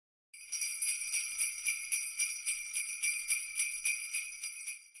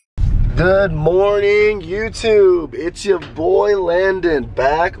Good morning, YouTube. It's your boy Landon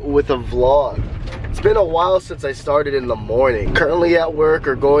back with a vlog. It's been a while since I started in the morning. Currently at work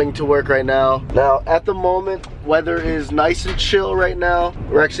or going to work right now. Now, at the moment, weather is nice and chill right now.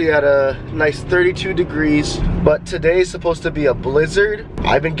 We're actually at a nice 32 degrees, but today's supposed to be a blizzard.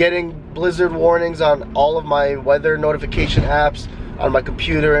 I've been getting blizzard warnings on all of my weather notification apps on my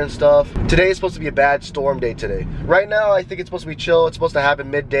computer and stuff. Today is supposed to be a bad storm day today. Right now, I think it's supposed to be chill. It's supposed to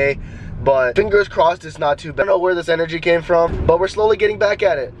happen midday, but fingers crossed it's not too bad. I don't know where this energy came from, but we're slowly getting back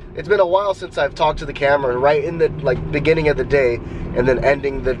at it. It's been a while since I've talked to the camera right in the beginning of the day and then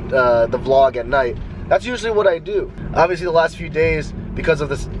ending the vlog at night. That's usually what I do. Obviously the last few days, because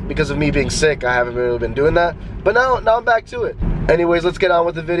of me being sick, I haven't really been doing that. But now I'm back to it. Anyways, let's get on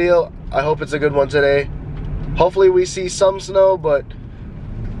with the video. I hope it's a good one today. Hopefully we see some snow, but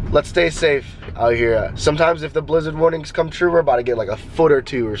let's stay safe out here. Sometimes if the blizzard warnings come true, we're about to get like a foot or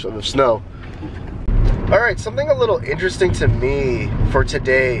two or so of snow. Alright, something a little interesting to me for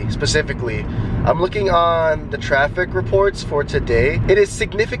today specifically. I'm looking on the traffic reports for today. It is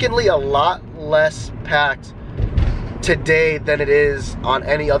significantly a lot less packed today than it is on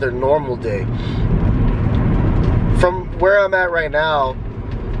any other normal day. From where I'm at right now,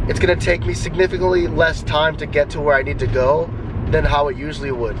 it's gonna take me significantly less time to get to where I need to go than how it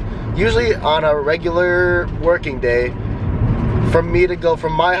usually would. Usually on a regular working day, for me to go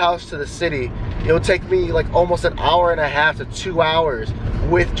from my house to the city, it would take me like almost an hour and a half to 2 hours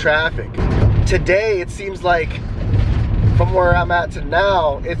with traffic. Today, it seems like from where I'm at to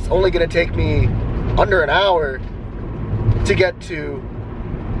now, it's only gonna take me under an hour to get to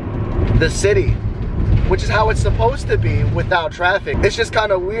the city, which is how it's supposed to be without traffic. It's just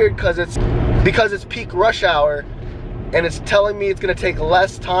kind of weird because it's peak rush hour and it's telling me it's gonna take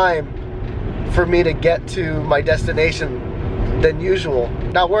less time for me to get to my destination than usual.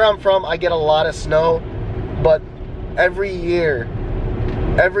 Now where I'm from, I get a lot of snow, but every year,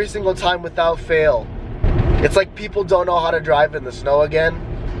 every single time without fail, it's like people don't know how to drive in the snow again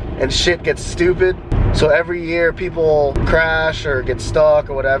and shit gets stupid. So every year people crash or get stuck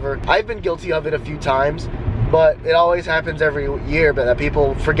or whatever. I've been guilty of it a few times, but it always happens every year, but that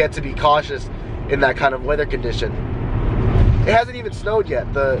people forget to be cautious in that kind of weather condition. It hasn't even snowed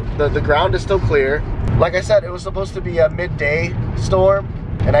yet. The ground is still clear. Like I said, it was supposed to be a midday storm,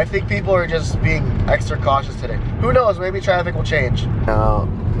 and I think people are just being extra cautious today. Who knows, maybe traffic will change. Now,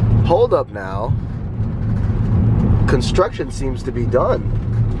 hold up now. Construction seems to be done.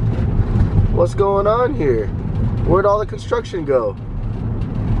 What's going on here? Where'd all the construction go?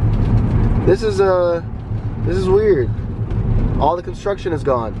 This is weird. All the construction is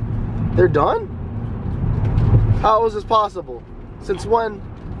gone. They're done? How is this possible? Since when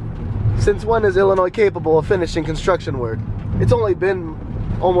is Illinois capable of finishing construction work? It's only been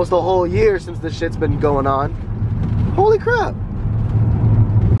almost a whole year since this shit's been going on. Holy crap.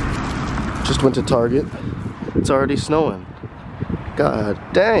 Just went to Target. It's already snowing. God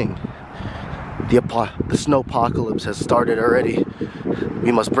dang. The snowpocalypse has started already.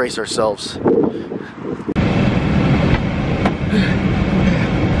 We must brace ourselves.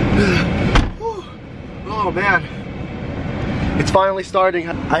 Oh man, it's finally starting.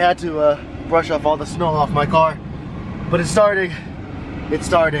 I had to brush off all the snow off my car, but it's starting. It's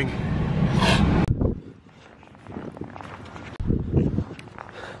starting.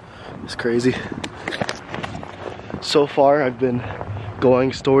 It's crazy. So far, I've been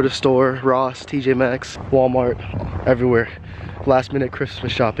going store to store, Ross, TJ Maxx, Walmart, everywhere. Last minute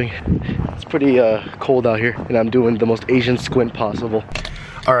Christmas shopping. It's pretty cold out here, and I'm doing the most Asian squint possible.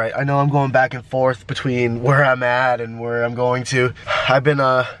 All right, I know I'm going back and forth between where I'm at and where I'm going to. I've been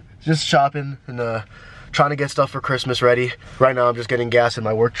just shopping and trying to get stuff for Christmas ready. Right now, I'm just getting gas in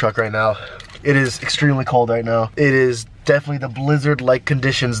my work truck right now. It is extremely cold right now. It is definitely the blizzard-like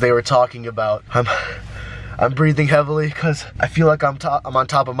conditions they were talking about. I'm breathing heavily because I feel like I'm on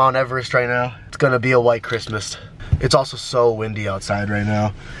top of Mount Everest right now. It's gonna be a white Christmas. It's also so windy outside right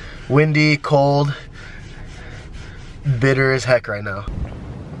now. Windy, cold, bitter as heck right now.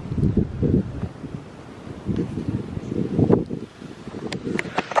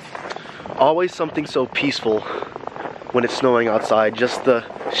 Always something so peaceful when it's snowing outside. Just the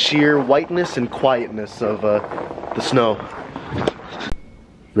sheer whiteness and quietness of the snow.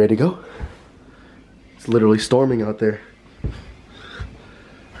 Ready to go? It's literally storming out there.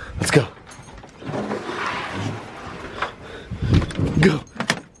 Let's go. Go.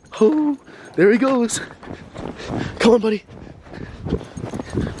 Oh, there he goes. Come on, buddy.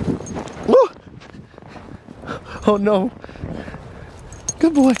 Whoa. Oh no.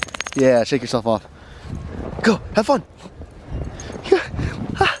 Good boy. Yeah, shake yourself off. Go, have fun.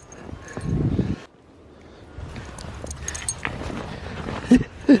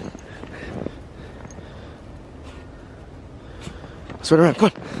 Swing around,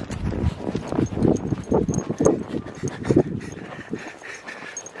 come on.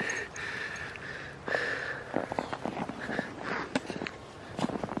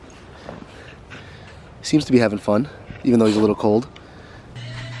 Seems to be having fun, even though he's a little cold.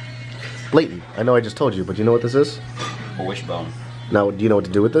 Leighton, I know I just told you, but do you know what this is? A wishbone. Now, do you know what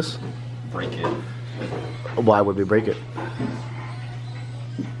to do with this? Break it. Why would we break it?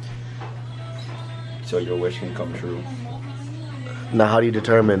 So your wish can come true. Now, how do you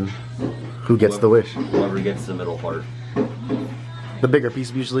determine who gets the wish? Whoever gets the middle part. The bigger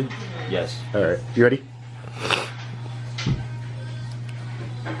piece, usually? Yes. Alright, you ready?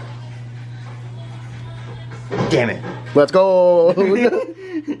 Damn it. Let's go!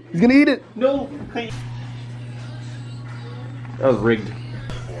 He's gonna eat it! No! That was rigged.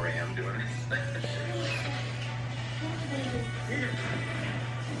 4 a.m. doing it.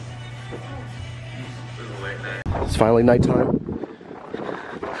 This is a late night. It's finally nighttime.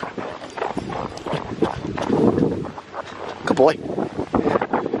 Good boy.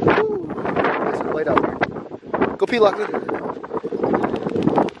 Woo. Nice and light out here. Go pee, Lachlan.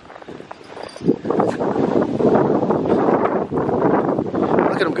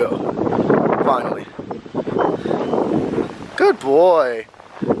 Look at him go. Finally. Good boy.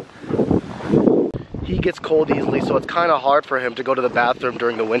 He gets cold easily, so it's kind of hard for him to go to the bathroom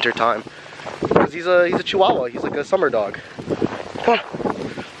during the winter time. Because he's a Chihuahua. He's like a summer dog. Come on.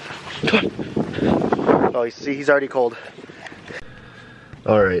 Come on. Oh, you see, he's already cold.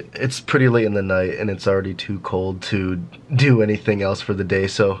 Alright, it's pretty late in the night and it's already too cold to do anything else for the day,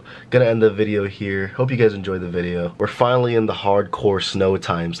 so gonna end the video here. Hope you guys enjoyed the video. We're finally in the hardcore snow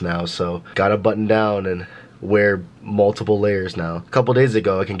times now, so gotta button down and wear multiple layers now. A couple days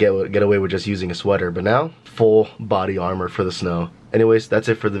ago I can get away with just using a sweater, but now full body armor for the snow. Anyways, that's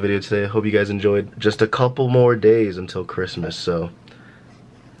it for the video today. Hope you guys enjoyed. Just a couple more days until Christmas, so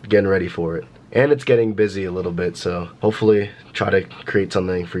getting ready for it. And it's getting busy a little bit, so hopefully try to create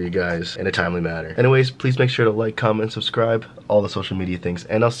something for you guys in a timely manner. Anyways, please make sure to like, comment, subscribe, all the social media things,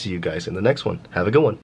 and I'll see you guys in the next one. Have a good one.